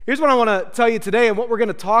Here's what I want to tell you today, and what we're going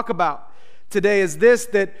to talk about today is this,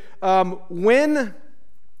 that when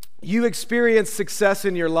you experience success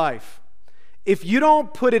in your life, if you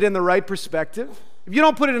don't put it in the right perspective, if you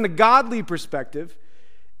don't put it in a godly perspective,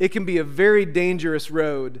 it can be a very dangerous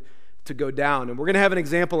road to go down. And we're going to have an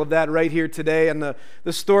example of that right here today, and the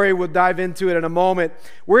story, we'll dive into it in a moment.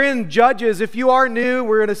 We're in Judges. If you are new,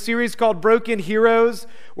 we're in a series called Broken Heroes.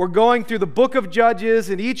 We're going through the book of Judges,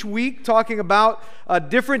 and each week talking about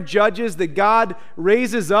different judges that God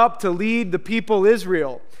raises up to lead the people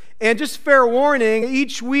Israel. And just fair warning,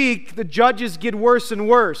 each week the judges get worse and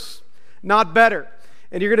worse, not better.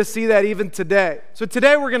 And you're going to see that even today. So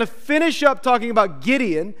today we're going to finish up talking about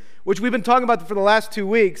Gideon, which we've been talking about for the last 2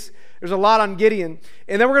 weeks. There's a lot on Gideon.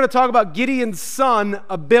 And then we're going to talk about Gideon's son,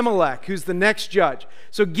 Abimelech, who's the next judge.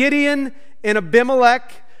 So Gideon and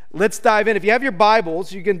Abimelech, let's dive in. If you have your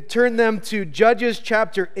Bibles, you can turn them to Judges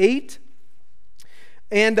chapter 8.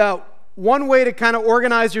 And one way to kind of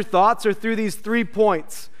organize your thoughts are through these 3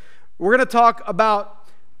 points. We're going to talk about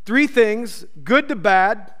 3 things: good to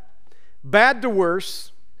bad, bad to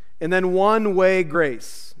worse, and then one-way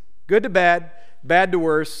grace. Good to bad, bad to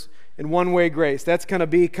worse, and one-way grace. That's going to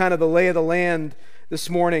be kind of the lay of the land this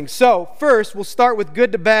morning. So first, we'll start with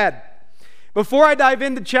good to bad. Before I dive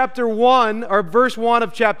into chapter 1, or verse 1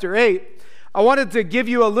 of chapter 8, I wanted to give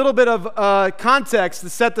you a little bit of context to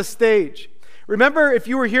set the stage. Remember, if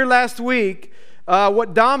you were here last week,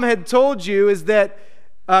 what Dom had told you is that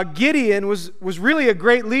Gideon was really a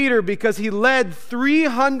great leader because he led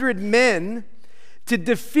 300 men to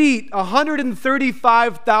defeat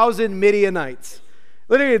 135,000 Midianites.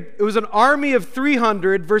 Literally, it was an army of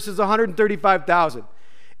 300 versus 135,000.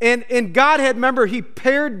 And God had, remember, he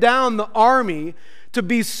pared down the army to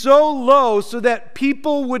be so low so that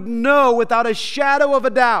people would know without a shadow of a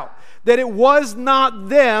doubt that it was not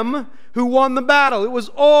them who won the battle. It was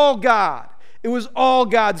all God. It was all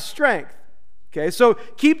God's strength. Okay, so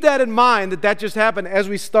keep that in mind, that just happened as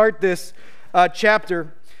we start this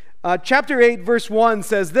chapter. Chapter 8, verse 1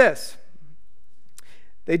 says this.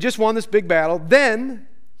 They just won this big battle. Then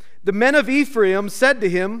the men of Ephraim said to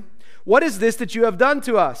him, "What is this that you have done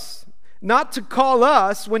to us? Not to call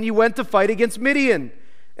us when you went to fight against Midian."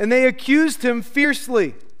 And they accused him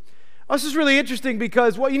fiercely. This is really interesting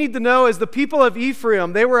because what you need to know is the people of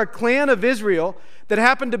Ephraim, they were a clan of Israel that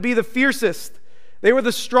happened to be the fiercest. They were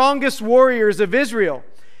the strongest warriors of Israel.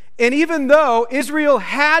 And even though Israel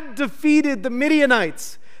had defeated the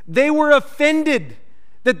Midianites, they were offended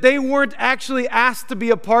that they weren't actually asked to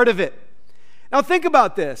be a part of it. Now think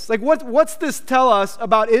about this. Like, what's this tell us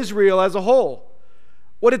about Israel as a whole?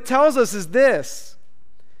 What it tells us is this.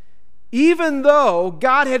 Even though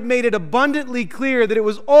God had made it abundantly clear that it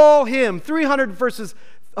was all him, 300 versus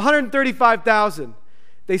 135,000,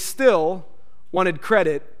 they still wanted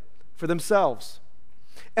credit for themselves.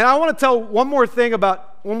 And I want to tell one more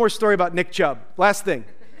story about Nick Chubb. Last thing,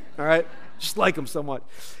 all right? Just like him so much.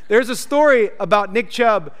 There's a story about Nick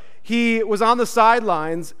Chubb. He was on the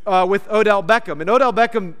sidelines with Odell Beckham. And Odell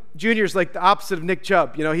Beckham Jr. is like the opposite of Nick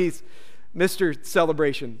Chubb. You know, he's Mr.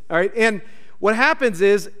 Celebration, all right? And what happens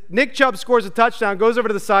is Nick Chubb scores a touchdown, goes over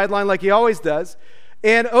to the sideline like he always does,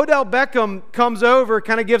 and Odell Beckham comes over,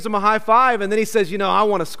 kind of gives him a high five, and then he says, I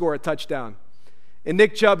want to score a touchdown. And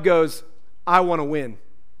Nick Chubb goes, "I want to win."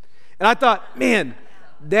 And I thought, man,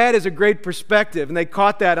 that is a great perspective. And they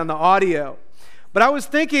caught that on the audio. But I was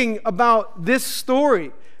thinking about this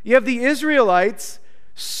story. You have the Israelites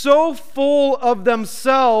so full of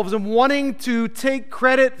themselves and wanting to take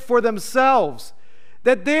credit for themselves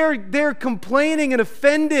that they're complaining and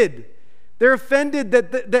offended. They're offended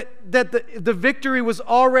that the victory was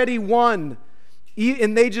already won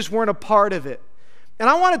and they just weren't a part of it. And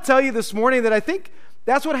I want to tell you this morning that I think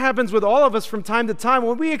that's what happens with all of us from time to time.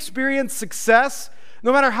 When we experience success,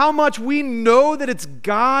 no matter how much we know that it's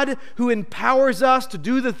God who empowers us to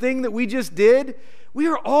do the thing that we just did, we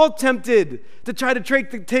are all tempted to try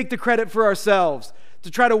to take the credit for ourselves, to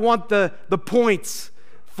try to want the points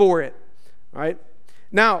for it. All right?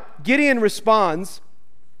 Now, Gideon responds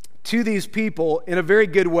to these people in a very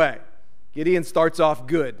good way. Gideon starts off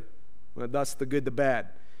good. Well, that's the good to bad.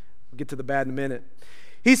 We'll get to the bad in a minute.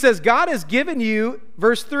 He says, God has given you,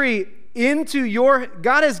 verse 3,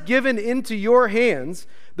 God has given into your hands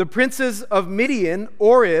the princes of Midian,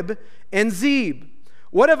 Oreb, and Zeb.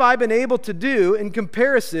 What have I been able to do in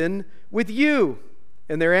comparison with you?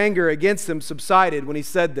 And their anger against him subsided when he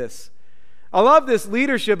said this. I love this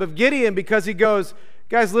leadership of Gideon because he goes,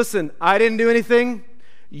 guys, listen, I didn't do anything.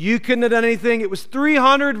 You couldn't have done anything. It was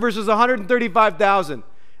 300 versus 135,000.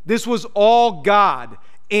 This was all God,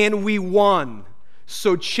 and we won.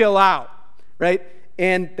 So chill out, right?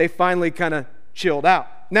 and they finally kind of chilled out.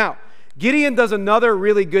 Now, Gideon does another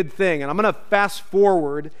really good thing, and I'm going to fast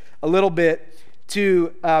forward a little bit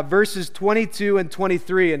to verses 22 and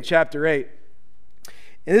 23 in chapter 8.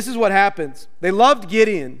 And this is what happens. They loved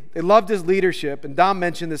Gideon. They loved his leadership, and Dom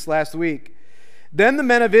mentioned this last week. Then the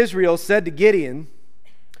men of Israel said to Gideon,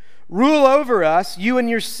 "Rule over us, you and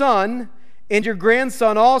your son, and your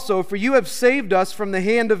grandson also, for you have saved us from the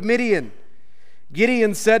hand of Midian."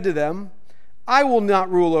 Gideon said to them, "I will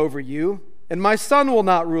not rule over you, and my son will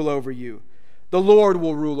not rule over you. The Lord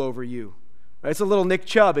will rule over you." Right? It's a little Nick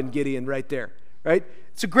Chubb in Gideon right there. Right?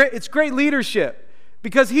 It's great leadership,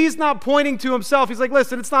 because he's not pointing to himself. He's like,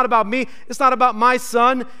 listen, it's not about me. It's not about my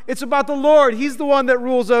son. It's about the Lord. He's the one that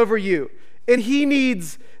rules over you, and he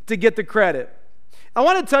needs to get the credit. I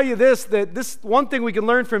want to tell you that this one thing we can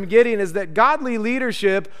learn from Gideon is that godly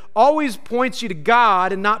leadership always points you to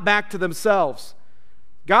God and not back to themselves.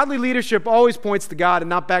 Godly leadership always points to God and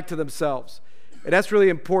not back to themselves. And that's really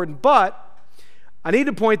important. But I need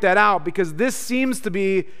to point that out, because this seems to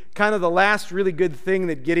be kind of the last really good thing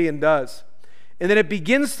that Gideon does. And then it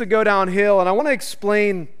begins to go downhill, and I want to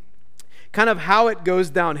explain kind of how it goes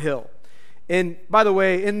downhill. And by the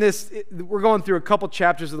way, in this, we're going through a couple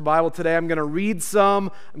chapters of the Bible today. I'm going to read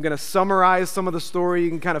some. I'm going to summarize some of the story. You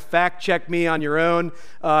can kind of fact check me on your own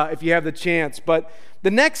if you have the chance. But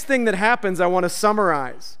the next thing that happens, I want to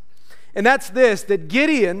summarize. And that's this, that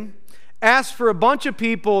Gideon asked for a bunch of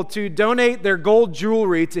people to donate their gold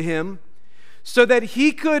jewelry to him so that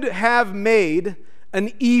he could have made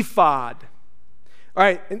an ephod. All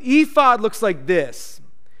right, an ephod looks like this.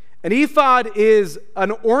 An ephod is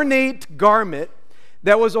an ornate garment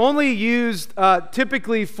that was only used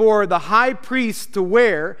typically for the high priest to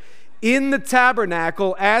wear in the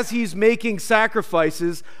tabernacle as he's making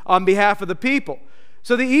sacrifices on behalf of the people.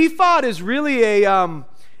 So the ephod is really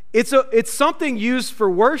it's something used for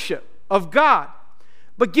worship of God.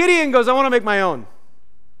 But Gideon goes, I want to make my own.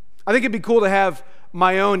 I think it'd be cool to have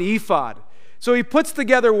my own ephod. So he puts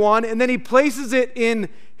together one, and then he places it in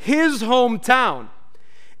his hometown.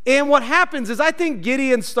 And what happens is, I think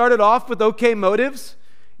Gideon started off with okay motives.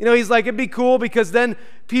 You know, he's like, it'd be cool because then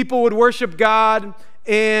people would worship God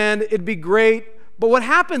and it'd be great. But what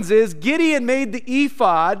happens is, Gideon made the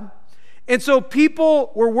ephod, and so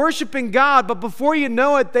people were worshiping God, but before you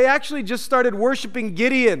know it, they actually just started worshiping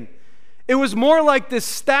Gideon. It was more like this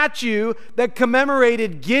statue that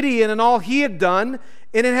commemorated Gideon and all he had done,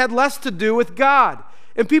 and it had less to do with God.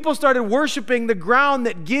 And people started worshiping the ground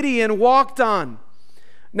that Gideon walked on.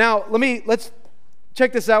 Now, let's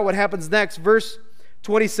check this out, what happens next. Verse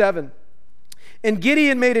 27. And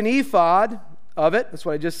Gideon made an ephod of it, that's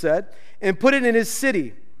what I just said, and put it in his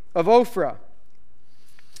city of Ophrah.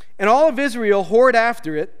 And all of Israel whored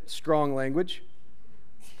after it, strong language,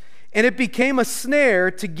 and it became a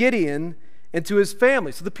snare to Gideon and to his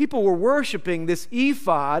family. So the people were worshiping this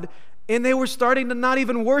ephod, and they were starting to not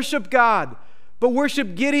even worship God, but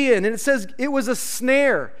worship Gideon. And it says it was a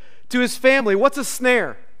snare to his family. What's a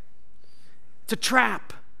snare? It's a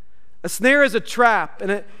trap. A snare is a trap.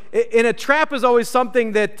 And a trap is always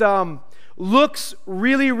something that looks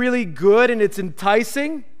really, really good and it's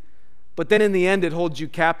enticing, but then in the end it holds you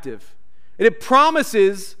captive. And it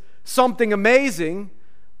promises something amazing,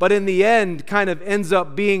 but in the end kind of ends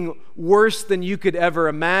up being worse than you could ever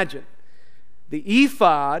imagine. The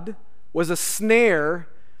ephod was a snare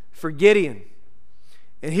for Gideon.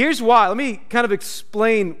 And here's why. Let me kind of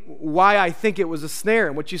explain why I think it was a snare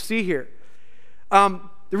and what you see here. The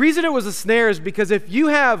reason it was a snare is because if you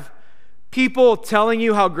have people telling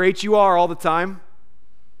you how great you are all the time,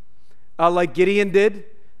 like Gideon did,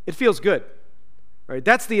 it feels good. Right?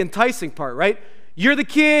 That's the enticing part, right? You're the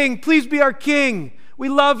king. Please be our king. We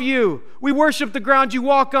love you. We worship the ground you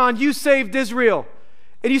walk on. You saved Israel.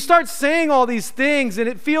 And you start saying all these things, and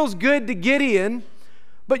it feels good to Gideon.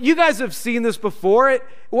 But you guys have seen this before.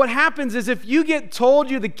 What happens is if you get told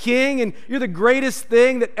you're the king and you're the greatest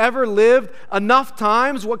thing that ever lived enough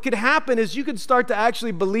times, what could happen is you could start to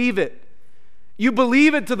actually believe it. You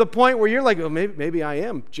believe it to the point where you're like, oh, maybe I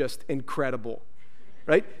am just incredible,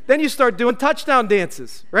 right? Then you start doing touchdown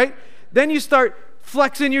dances, right? Then you start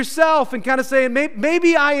flexing yourself and kind of saying,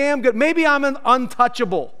 maybe I am good. Maybe I'm an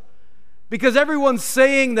untouchable because everyone's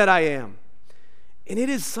saying that I am. And it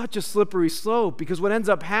is such a slippery slope, because what ends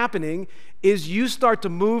up happening is you start to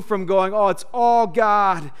move from going, oh, it's all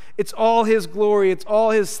God, it's all His glory, it's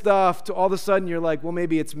all His stuff, to all of a sudden you're like, well,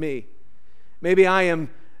 maybe it's me. Maybe I am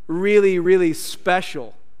really, really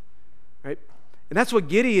special, right? And that's what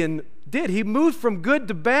Gideon did. He moved from good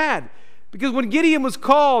to bad, because when Gideon was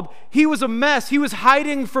called, he was a mess. He was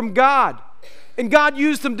hiding from God. and God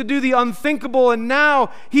used him to do the unthinkable, and now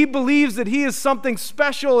he believes that he is something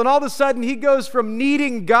special, and all of a sudden he goes from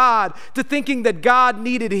needing God to thinking that God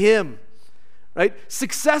needed him, right?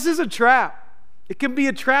 Success is a trap. It can be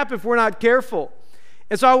a trap if we're not careful.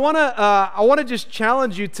 And so I want to just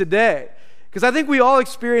challenge you today, because I think we all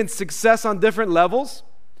experience success on different levels.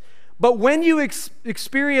 But when you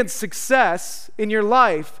experience success in your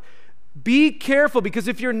life, be careful, because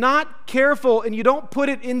if you're not careful and you don't put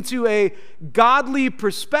it into a godly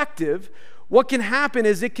perspective, what can happen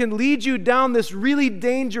is it can lead you down this really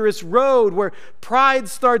dangerous road where pride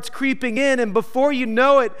starts creeping in, and before you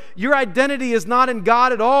know it, your identity is not in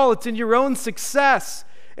God at all. It's in your own success,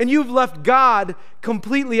 and you've left God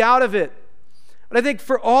completely out of it. But I think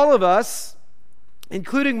for all of us,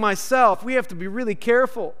 including myself, we have to be really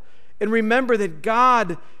careful and remember that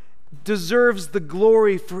God deserves the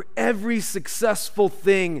glory for every successful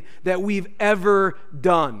thing that we've ever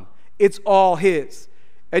done. It's all His.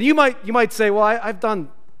 And you might say, well, I've done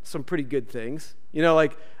some pretty good things.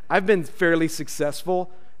 Like I've been fairly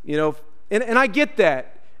successful, and I get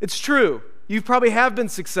that. It's true. You probably have been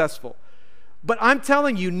successful. But I'm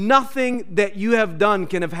telling you, nothing that you have done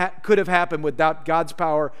could have happened without God's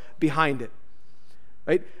power behind it.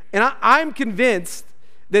 Right? And I'm convinced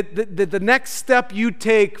that the next step you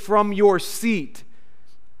take from your seat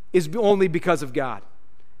is only because of God.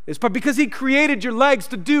 It's because He created your legs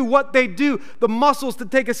to do what they do, the muscles to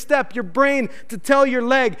take a step, your brain to tell your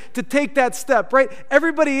leg to take that step, right?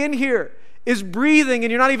 Everybody in here is breathing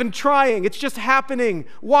and you're not even trying. It's just happening.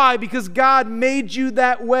 Why? Because God made you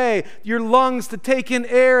that way, your lungs to take in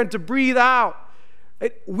air and to breathe out.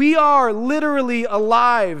 We are literally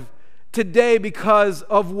alive today because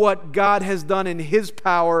of what God has done in His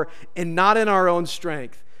power and not in our own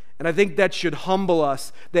strength. And I think that should humble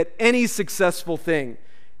us, that any successful thing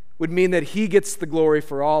would mean that He gets the glory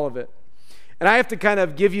for all of it. And I have to kind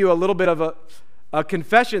of give you a little bit of a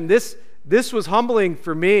confession. This was humbling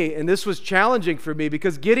for me, and this was challenging for me,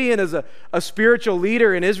 because Gideon is a spiritual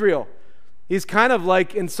leader in Israel. He's kind of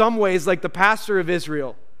like, in some ways, like the pastor of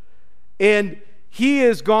Israel. And he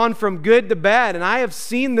has gone from good to bad, and I have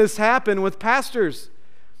seen this happen with pastors.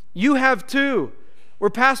 You have too, where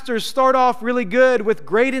pastors start off really good with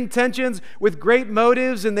great intentions, with great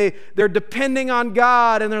motives, and they're depending on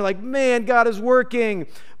God, and they're like, man, God is working.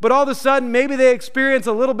 But all of a sudden, maybe they experience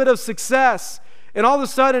a little bit of success, and all of a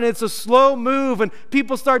sudden, it's a slow move, and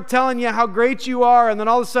people start telling you how great you are, and then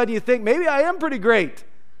all of a sudden you think, maybe I am pretty great.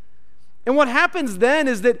 And what happens then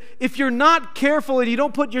is that if you're not careful and you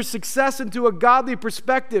don't put your success into a godly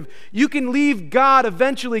perspective, you can leave God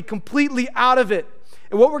eventually completely out of it.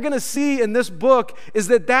 And what we're going to see in this book is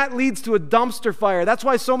that leads to a dumpster fire. That's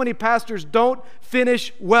why so many pastors don't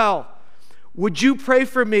finish well. Would you pray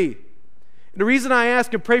for me? And the reason I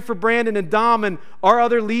ask, and pray for Brandon and Dom and our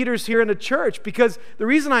other leaders here in the church, because the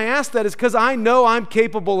reason I ask that is because I know I'm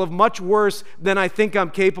capable of much worse than I think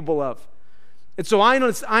I'm capable of. And so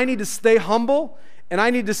I need to stay humble, and I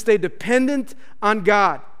need to stay dependent on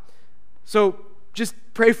God. So just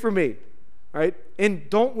pray for me, right? And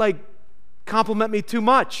don't compliment me too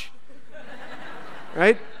much,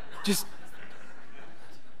 right? Just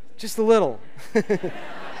a little.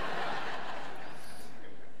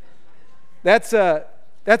 That's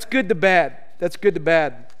good to bad. That's good to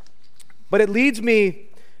bad. But it leads me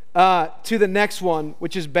to the next one,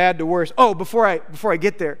 which is bad to worse. Oh, before I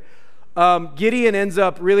get there, Gideon ends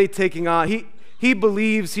up really taking on. He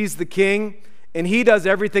believes he's the king, and he does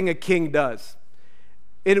everything a king does.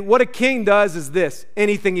 And what a king does is this: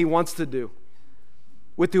 anything he wants to do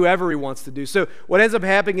with whoever he wants to do. So what ends up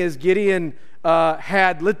happening is Gideon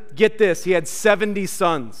get this, he had 70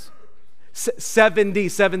 sons. 70,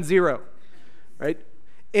 right?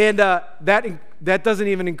 And that doesn't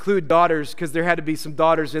even include daughters, because there had to be some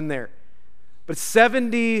daughters in there. But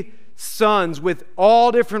 70 sons with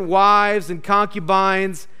all different wives and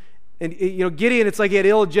concubines. And Gideon, it's like he had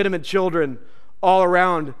illegitimate children all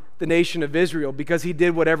around the nation of Israel, because he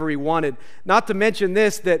did whatever he wanted. Not to mention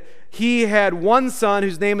this, that he had one son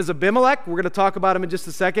whose name is Abimelech. We're going to talk about him in just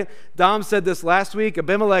a second. Dom said this last week.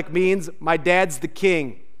 Abimelech means my dad's the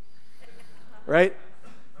king, right?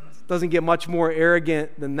 Doesn't get much more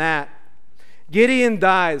arrogant than that. Gideon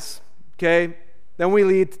dies, okay?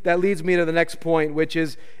 That leads me to the next point, which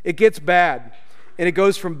is it gets bad, and it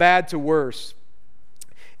goes from bad to worse.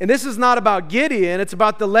 And this is not about Gideon. It's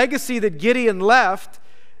about the legacy that Gideon left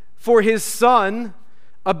for his son,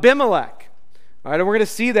 Abimelech. All right, and we're going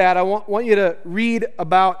to see that. I want you to read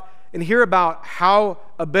about and hear about how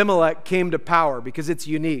Abimelech came to power, because it's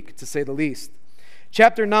unique, to say the least.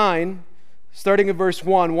 Chapter 9, starting in verse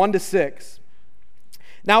 1 to 6.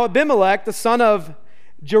 Now Abimelech, the son of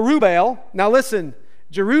Jerubbaal, now listen,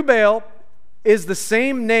 Jerubbaal is the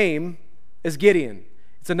same name as Gideon.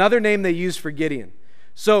 It's another name they use for Gideon.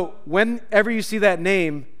 So whenever you see that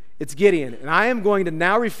name, it's Gideon. And I am going to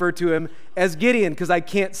now refer to him as Gideon because I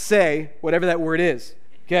can't say whatever that word is.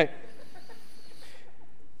 Okay.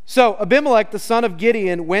 So Abimelech, the son of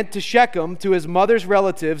Gideon, went to Shechem to his mother's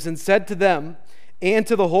relatives and said to them and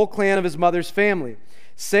to the whole clan of his mother's family,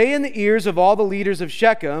 "Say in the ears of all the leaders of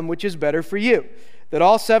Shechem, which is better for you, that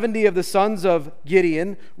all 70 of the sons of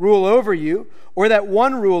Gideon rule over you, or that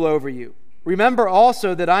one rule over you. Remember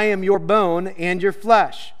also that I am your bone and your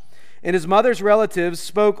flesh." And his mother's relatives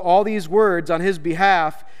spoke all these words on his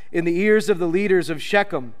behalf in the ears of the leaders of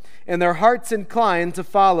Shechem, and their hearts inclined to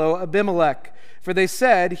follow Abimelech, for they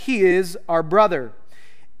said, "He is our brother."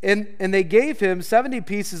 And they gave him 70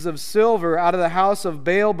 pieces of silver out of the house of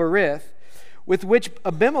Baal-berith, with which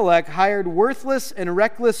Abimelech hired worthless and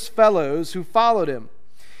reckless fellows who followed him.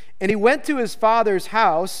 And he went to his father's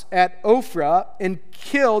house at Ophrah and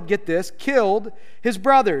killed, get this, killed his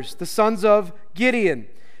brothers, the sons of Gideon,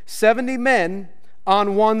 70 men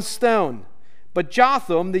on one stone. But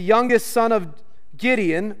Jotham, the youngest son of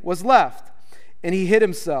Gideon, was left, and he hid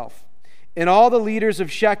himself. And all the leaders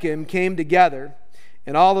of Shechem came together,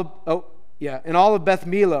 and all of Beth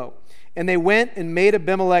Millo, and they went and made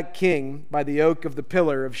Abimelech king by the oak of the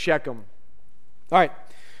pillar of Shechem. All right,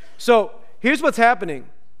 so here's what's happening.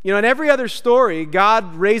 You know, in every other story,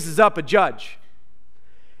 God raises up a judge.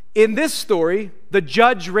 In this story, the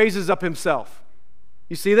judge raises up himself.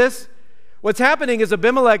 You see this? What's happening is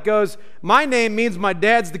Abimelech goes, "My name means my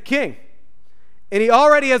dad's the king." And he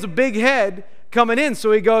already has a big head coming in.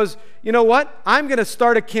 So he goes, "You know what? I'm going to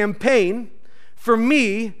start a campaign for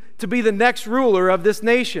me to be the next ruler of this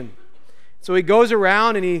nation." So he goes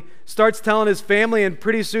around and he starts telling his family, and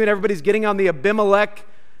pretty soon everybody's getting on the Abimelech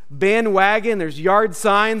bandwagon. There's yard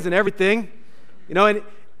signs and everything, you know, and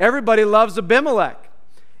everybody loves Abimelech.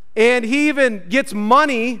 And he even gets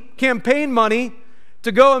money, campaign money,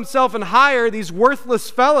 to go himself and hire these worthless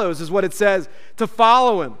fellows, is what it says, to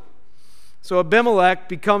follow him. So Abimelech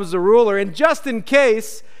becomes the ruler, and just in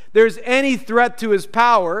case there's any threat to his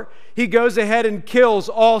power, he goes ahead and kills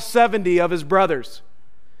all 70 of his brothers.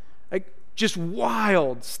 Like, just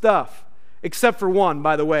wild stuff, except for one,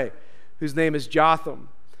 by the way, whose name is Jotham.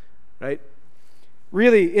 Right?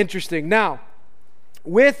 Really interesting. Now,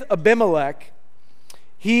 with Abimelech,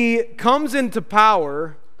 he comes into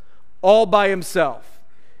power all by himself.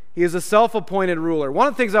 He is a self-appointed ruler. One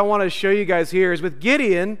of the things I want to show you guys here is with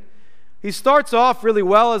Gideon, he starts off really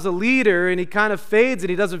well as a leader, and he kind of fades and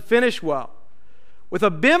he doesn't finish well. With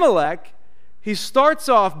Abimelech, he starts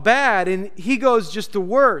off bad and he goes just to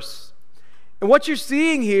worse. And what you're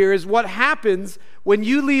seeing here is what happens when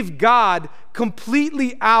you leave God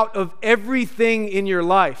completely out of everything in your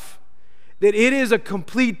life. That it is a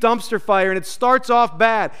complete dumpster fire, and it starts off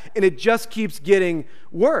bad and it just keeps getting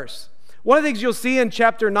worse. One of the things you'll see in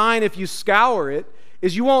chapter 9, if you scour it,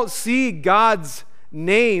 is you won't see God's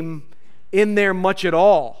name in there much at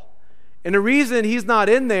all. And the reason he's not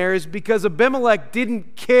in there is because Abimelech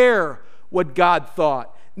didn't care what God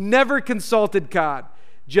thought, never consulted God,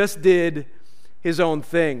 just did his own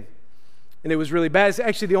thing. And it was really bad. It's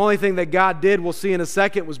actually the only thing that God did, we'll see in a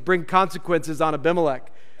second, was bring consequences on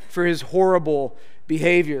Abimelech for his horrible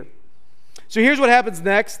behavior. So here's what happens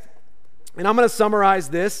next, and I'm going to summarize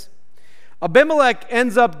this. Abimelech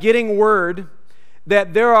ends up getting word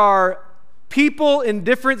that there are people in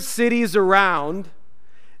different cities around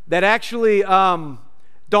that actually don't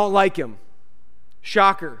like him.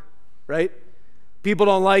 Shocker, right? People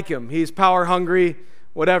don't like him. He's power hungry,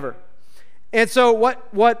 whatever. And so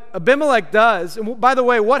what Abimelech does, and by the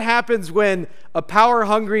way, what happens when a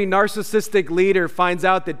power-hungry, narcissistic leader finds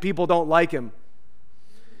out that people don't like him?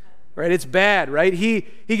 Right? It's bad, right? He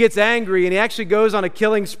gets angry, and he actually goes on a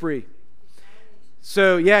killing spree.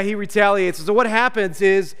 So, yeah, he retaliates. So what happens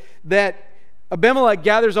is that Abimelech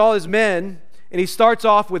gathers all his men, and he starts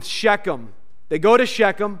off with Shechem. They go to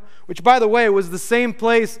Shechem, which, by the way, was the same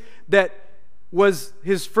place that was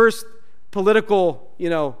his first political,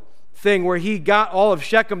 thing where he got all of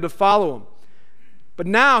Shechem to follow him. But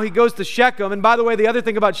now he goes to Shechem, and by the way, the other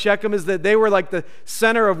thing about Shechem is that they were like the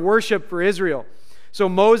center of worship for Israel. So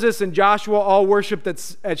Moses and Joshua all worshiped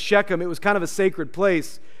at Shechem. It was kind of a sacred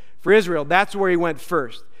place for Israel. That's where he went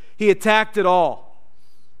first. He attacked it all.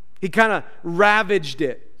 He kind of ravaged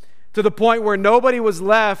it to the point where nobody was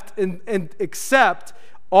left except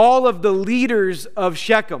all of the leaders of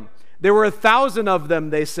Shechem. There were 1,000 of them,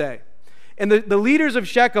 they say. And the leaders of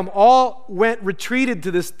Shechem all retreated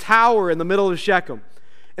to this tower in the middle of Shechem.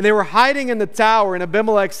 And they were hiding in the tower, and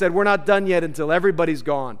Abimelech said, we're not done yet until everybody's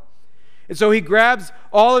gone. And so he grabs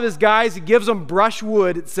all of his guys, he gives them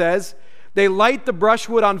brushwood, it says. They light the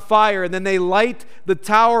brushwood on fire, and then they light the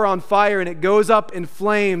tower on fire, and it goes up in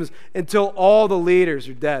flames until all the leaders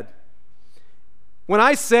are dead. When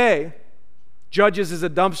I say Judges is a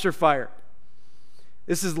dumpster fire,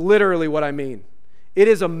 this is literally what I mean. It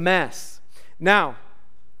is a mess. Now,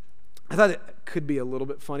 I thought it could be a little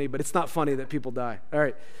bit funny, but it's not funny that people die. All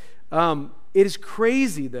right. It is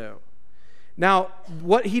crazy, though. Now,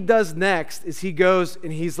 what he does next is he goes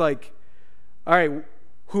and he's like, all right,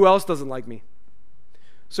 who else doesn't like me?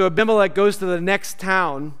 So Abimelech goes to the next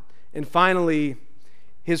town, and finally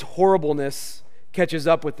his horribleness catches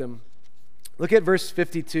up with him. Look at verse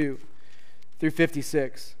 52 through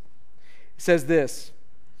 56. It says this,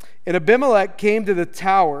 and Abimelech came to the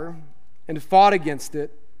tower and fought against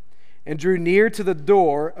it, and drew near to the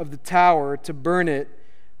door of the tower to burn it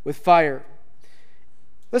with fire.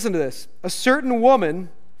 Listen to this. A certain woman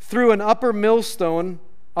threw an upper millstone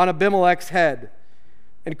on Abimelech's head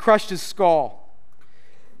and crushed his skull.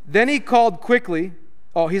 Then he called quickly,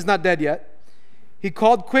 he's not dead yet. He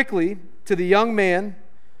called quickly to the young man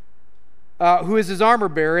who is his armor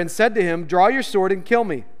bearer and said to him, draw your sword and kill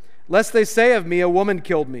me, lest they say of me, a woman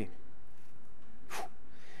killed me.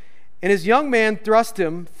 And his young man thrust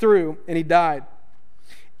him through, and he died.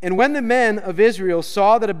 And when the men of Israel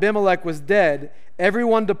saw that Abimelech was dead,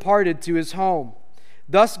 everyone departed to his home.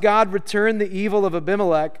 Thus God returned the evil of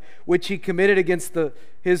Abimelech, which he committed against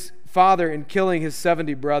his father in killing his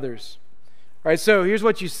 70 brothers. All right, so here's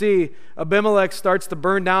what you see. Abimelech starts to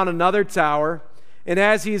burn down another tower, and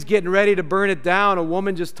as he's getting ready to burn it down, a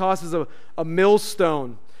woman just tosses a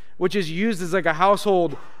millstone, which is used as like a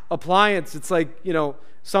household appliance. It's like,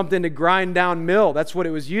 something to grind down mill. That's what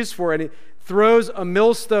it was used for. And it throws a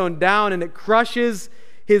millstone down, and it crushes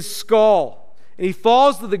his skull. And he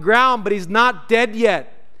falls to the ground, but he's not dead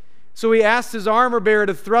yet. So he asked his armor bearer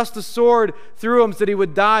to thrust a sword through him so that he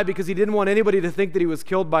would die, because he didn't want anybody to think that he was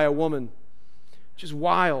killed by a woman. Which is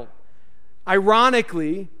wild.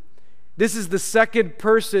 Ironically, this is the second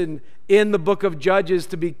person in the book of Judges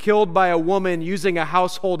to be killed by a woman using a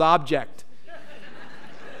household object.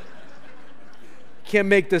 Can't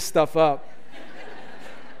make this stuff up.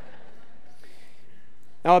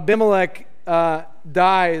 Now Abimelech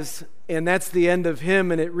dies, and that's the end of him,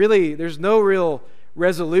 and there's no real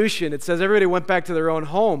resolution. It says everybody went back to their own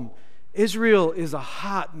home. Israel is a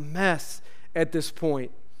hot mess at this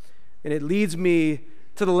point, and it leads me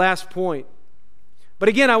to the last point. But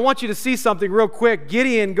again, I want you to see something real quick.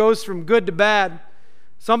 Gideon goes from good to bad.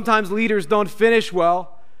 Sometimes leaders don't finish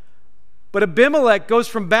well, but Abimelech goes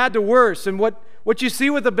from bad to worse, and what you see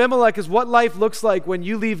with Abimelech is what life looks like when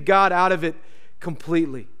you leave God out of it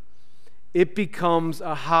completely. It becomes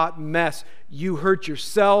a hot mess. You hurt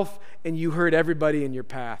yourself, and you hurt everybody in your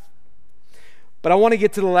path. But I want to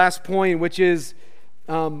get to the last point, which is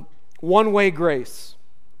one-way grace.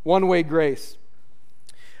 One-way grace.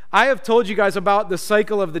 I have told you guys about the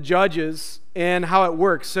cycle of the Judges and how it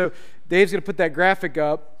works. So Dave's going to put that graphic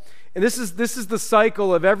up. And this is the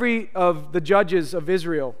cycle of every of the judges of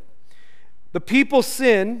Israel. The people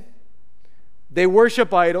sin, they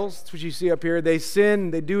worship idols, that's what you see up here. They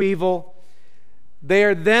sin, they do evil. They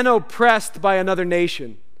are then oppressed by another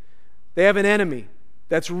nation. They have an enemy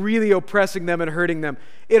that's really oppressing them and hurting them.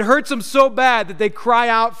 It hurts them so bad that they cry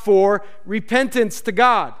out for repentance to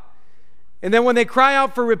God. And then when they cry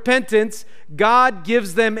out for repentance, God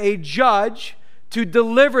gives them a judge to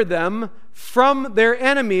deliver them from their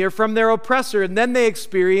enemy or from their oppressor, and then they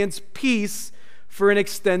experience peace for an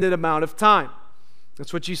extended amount of time.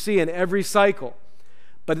 That's what you see in every cycle.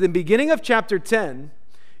 But at the beginning of chapter 10,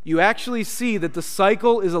 you actually see that the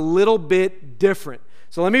cycle is a little bit different.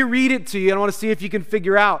 So let me read it to you, and I want to see if you can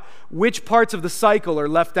figure out which parts of the cycle are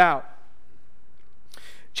left out.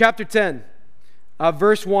 Chapter 10,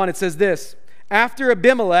 verse 1, it says this, after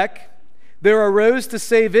Abimelech, there arose to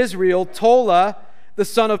save Israel Tola, the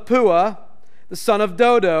son of Puah, the son of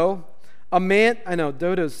Dodo, a man, I know,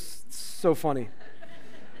 Dodo's so funny.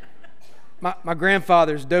 My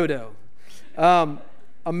grandfather's Dodo.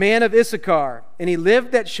 A man of Issachar, and he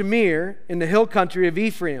lived at Shamir in the hill country of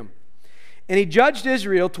Ephraim. And he judged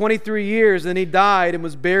Israel 23 years, and he died and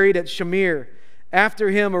was buried at Shamir. After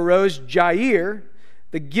him arose Jair,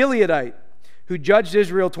 the Gileadite, who judged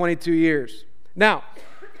Israel 22 years. Now,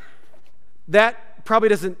 that probably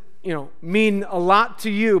doesn't, mean a lot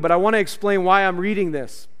to you, but I want to explain why I'm reading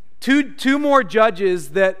this. Two more judges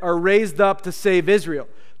that are raised up to save Israel,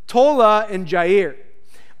 Tola and Jair.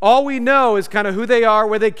 All we know is kind of who they are,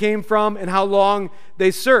 where they came from, and how long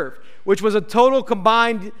they served. which was a total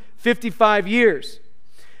combined 55 years.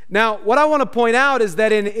 Now, what I want to point out is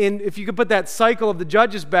that if you could put that cycle of the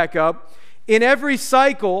judges back up, in every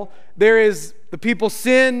cycle, there is the people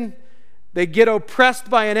sin, they get oppressed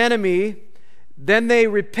by an enemy, then they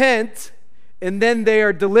repent, and then they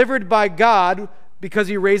are delivered by God because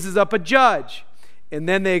he raises up a judge, and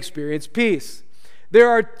then they experience peace. There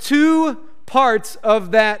are two parts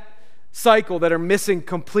of that cycle that are missing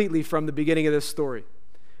completely from the beginning of this story.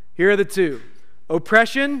 Here are the two: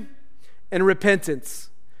 oppression and repentance.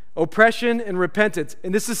 Oppression and repentance.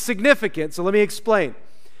 And this is significant, so let me explain.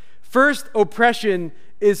 First, oppression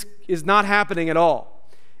is not happening at all.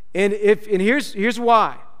 And here's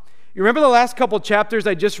why. You remember the last couple chapters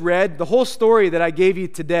I just read? The whole story that I gave you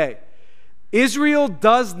today. Israel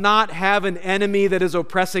does not have an enemy that is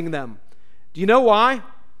oppressing them. Do you know why?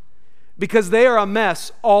 Because they are a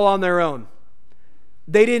mess all on their own.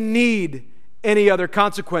 They didn't need any other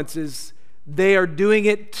consequences. They are doing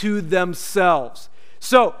it to themselves.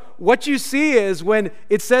 So what you see is when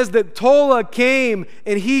it says that Tola came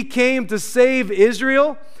and he came to save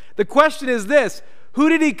Israel, the question is this: who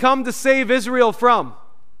did he come to save Israel from?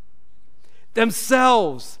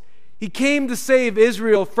 Themselves. He came to save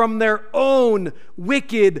Israel from their own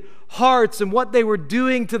wicked hearts and what they were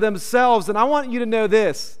doing to themselves. And I want you to know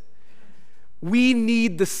this: we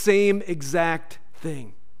need the same exact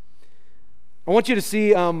thing. I want you to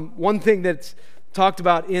see one thing that's talked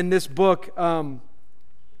about in this book.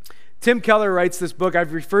 Tim Keller writes this book.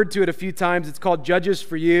 I've referred to it a few times. It's called Judges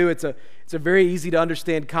for You. It's a very easy to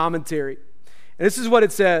understand commentary. And this is what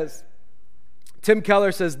it says. Tim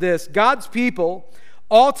Keller says this: God's people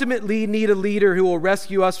ultimately need a leader who will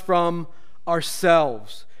rescue us from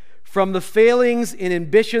ourselves, from the failings and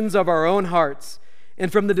ambitions of our own hearts,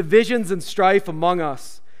 and from the divisions and strife among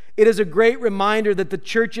us. It is a great reminder that the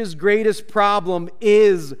church's greatest problem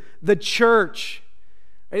is the church.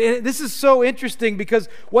 And this is so interesting because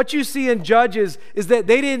what you see in Judges is that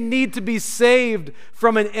they didn't need to be saved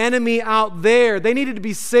from an enemy out there. They needed to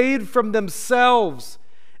be saved from themselves.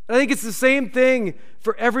 And I think it's the same thing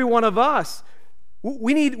for every one of us.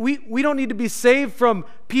 We don't need to be saved from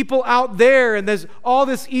people out there, and there's all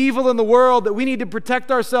this evil in the world that we need to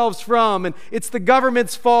protect ourselves from, and it's the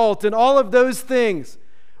government's fault and all of those things.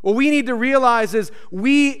 What we need to realize is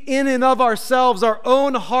we, in and of ourselves, our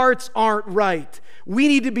own hearts aren't right. We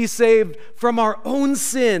need to be saved from our own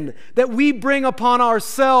sin that we bring upon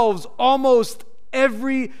ourselves almost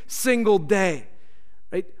every single day.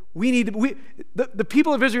 Right? The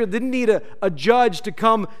people of Israel didn't need a judge to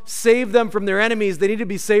come save them from their enemies. They need to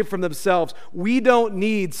be saved from themselves. We don't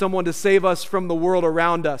need someone to save us from the world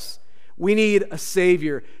around us. We need a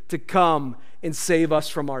Savior to come and save us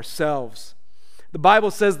from ourselves. The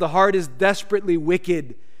Bible says the heart is desperately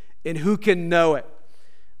wicked, and who can know it?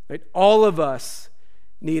 Right? All of us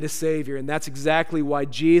need a Savior, and that's exactly why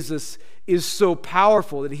Jesus is so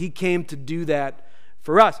powerful, that he came to do that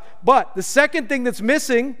for us. But the second thing that's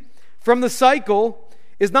missing from the cycle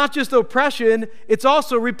is not just oppression, it's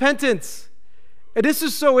also repentance. And this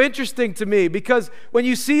is so interesting to me because when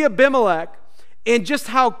you see Abimelech and just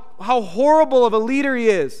how horrible of a leader he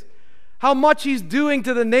is, how much he's doing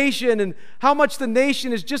to the nation and how much the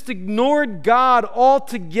nation has just ignored God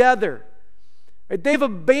altogether. Right? They've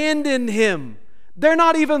abandoned him. They're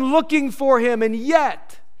not even looking for him. And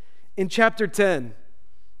yet, in chapter 10,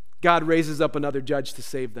 God raises up another judge to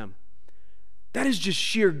save them. That is just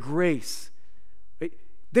sheer grace. Right?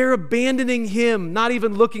 They're abandoning him, not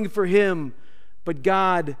even looking for him, but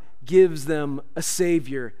God gives them a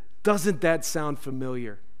Savior. Doesn't that sound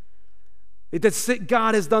familiar? That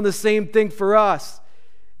God has done the same thing for us.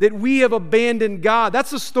 That we have abandoned God.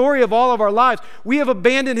 That's the story of all of our lives. We have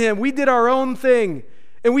abandoned him. We did our own thing.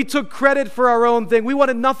 And we took credit for our own thing. We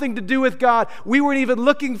wanted nothing to do with God. We weren't even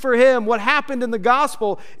looking for him. What happened in the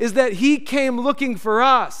gospel is that he came looking for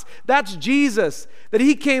us. That's Jesus. That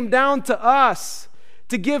he came down to us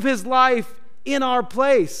to give his life in our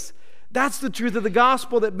place. That's the truth of the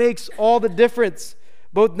gospel that makes all the difference,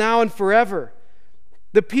 both now and forever.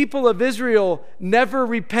 The people of Israel never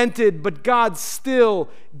repented, but God still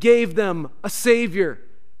gave them a Savior.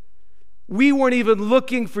 We weren't even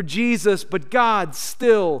looking for Jesus, but God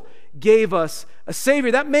still gave us a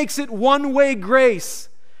Savior. That makes it one-way grace.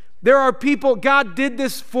 There are people, God did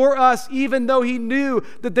this for us, even though he knew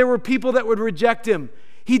that there were people that would reject him.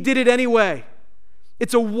 He did it anyway.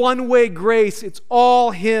 It's a one-way grace. It's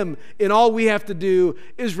all him, and all we have to do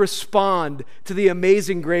is respond to the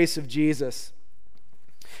amazing grace of Jesus.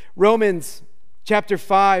 Romans chapter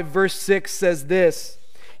 5, verse 6 says this: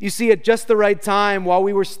 You see, at just the right time, while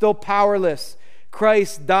we were still powerless,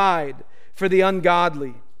 Christ died for the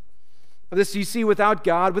ungodly. This you see without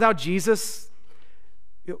God, without Jesus,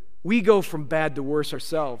 we go from bad to worse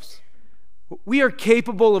ourselves. We are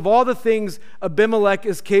capable of all the things Abimelech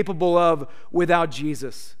is capable of without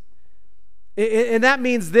Jesus. And that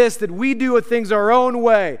means this, that we do things our own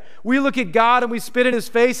way. We look at God and we spit in his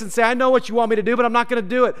face and say, I know what you want me to do, but I'm not going to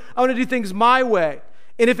do it. I want to do things my way.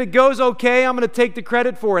 And if it goes okay, I'm going to take the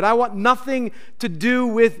credit for it. I want nothing to do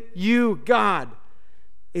with you, God.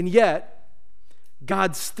 And yet,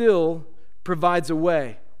 God still provides a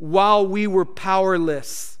way while we were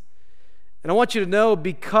powerless. And I want you to know,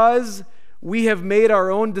 because we have made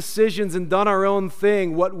our own decisions and done our own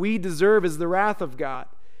thing, what we deserve is the wrath of God.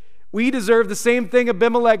 We deserve the same thing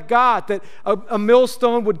Abimelech got, that a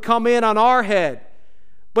millstone would come in on our head.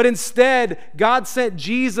 But instead, God sent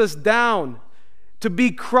Jesus down to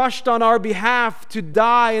be crushed on our behalf, to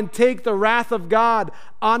die and take the wrath of God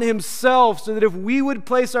on himself, so that if we would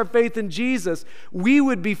place our faith in Jesus, we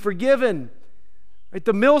would be forgiven. Right?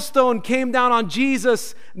 The millstone came down on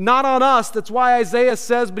Jesus, not on us. That's why Isaiah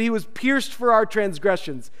says, but he was pierced for our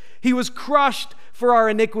transgressions. He was crushed for our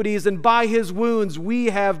iniquities, and by his wounds we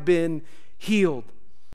have been healed.